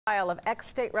Trial of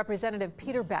ex-state representative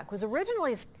Peter Beck was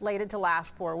originally slated to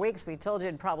last 4 weeks. We told you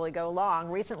it'd probably go long.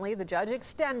 Recently, the judge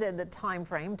extended the time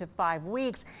frame to 5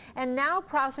 weeks, and now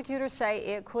prosecutors say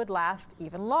it could last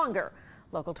even longer.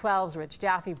 Local 12's Rich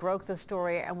Jaffe broke the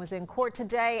story and was in court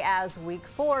today as week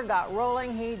 4 got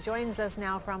rolling. He joins us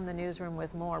now from the newsroom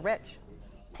with more. Rich.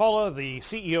 Paula, the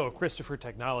CEO of Christopher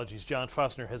Technologies, John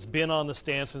Fussner, has been on the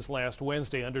stand since last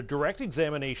Wednesday under direct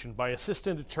examination by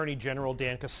Assistant Attorney General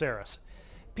Dan Caceres.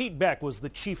 Pete Beck was the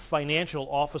chief financial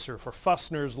officer for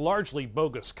Fussner's largely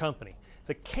bogus company.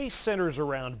 The case centers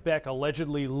around Beck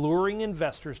allegedly luring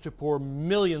investors to pour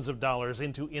millions of dollars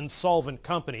into insolvent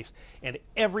companies, and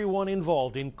everyone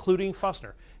involved, including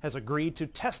Fussner, has agreed to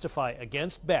testify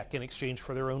against Beck in exchange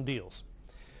for their own deals.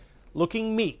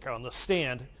 Looking meek on the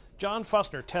stand, John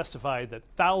Fussner testified that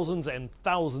thousands and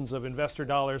thousands of investor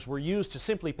dollars were used to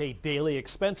simply pay daily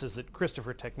expenses at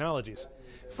Christopher Technologies.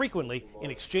 Frequently,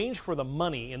 in exchange for the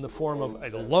money in the form of a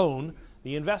loan,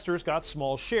 the investors got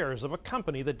small shares of a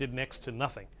company that did next to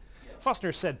nothing.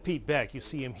 Fussner said Pete Beck, you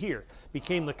see him here,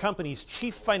 became the company's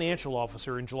chief financial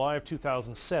officer in July of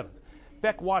 2007.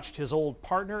 Beck watched his old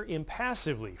partner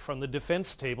impassively from the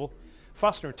defense table.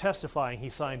 Fussner testifying he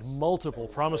signed multiple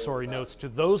promissory notes to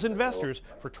those investors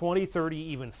for $20,000, $30,000,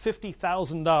 even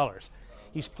 $50,000.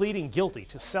 He's pleading guilty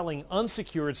to selling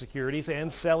unsecured securities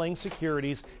and selling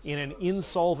securities in an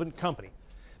insolvent company.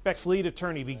 Beck's lead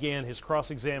attorney began his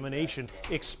cross-examination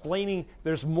explaining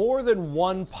there's more than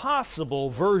one possible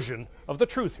version of the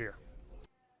truth here.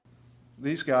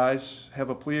 These guys have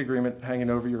a plea agreement hanging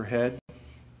over your head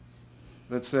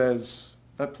that says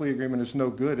that plea agreement is no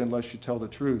good unless you tell the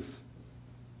truth,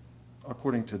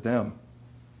 according to them.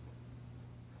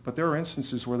 But there are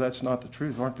instances where that's not the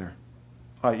truth, aren't there?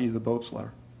 I.e. the Boats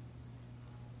letter.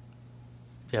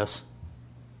 Yes.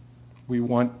 We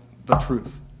want the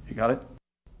truth. You got it?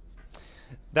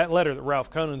 That letter that Ralph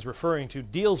Conan's referring to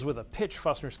deals with a pitch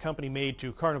Fussner's company made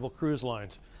to Carnival Cruise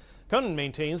Lines. Conan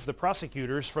maintains the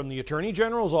prosecutors from the Attorney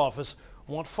General's office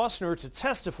want Fussner to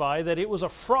testify that it was a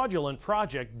fraudulent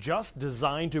project just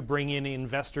designed to bring in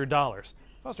investor dollars.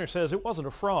 Fussner says it wasn't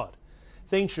a fraud.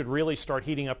 Things should really start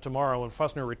heating up tomorrow when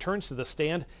Fussner returns to the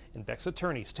stand and Beck's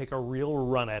attorneys take a real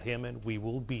run at him, and we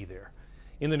will be there.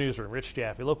 In the newsroom, Rich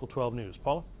Jaffe, Local 12 News.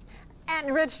 Paula?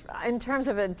 And Rich, in terms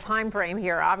of a time frame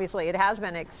here, obviously it has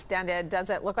been extended. Does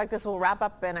it look like this will wrap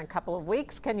up in a couple of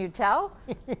weeks? Can you tell?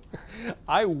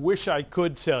 I wish I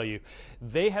could tell you.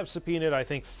 They have subpoenaed, I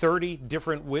think, 30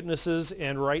 different witnesses,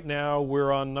 and right now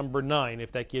we're on number 9,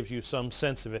 if that gives you some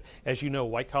sense of it. As you know,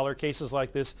 white-collar cases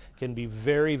like this can be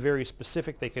very, very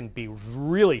specific. They can be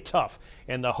really tough,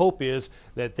 and the hope is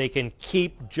that they can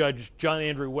keep Judge John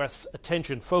Andrew West's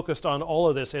attention focused on all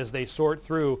of this as they sort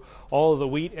through all of the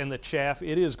wheat and the chaff.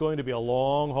 It is going to be a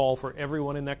long haul for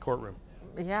everyone in that courtroom.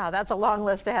 Yeah, that's a long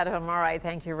list ahead of him. All right,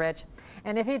 thank you, Rich.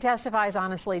 And if he testifies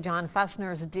honestly, John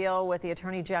Fussner's deal with the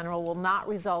Attorney General will not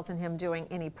result in him doing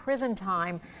any prison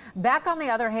time. Beck, on the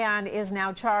other hand, is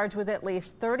now charged with at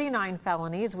least 39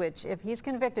 felonies, which, if he's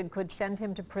convicted, could send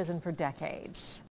him to prison for decades.